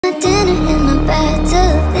at dinner in my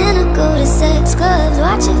bathtub, then I go to sex clubs,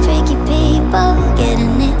 watching freaky people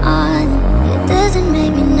getting it on. It doesn't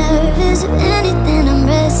make me nervous, if anything I'm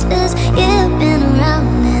restless. Yeah, I've been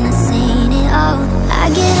around and I've seen it all. I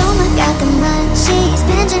get home, I got the money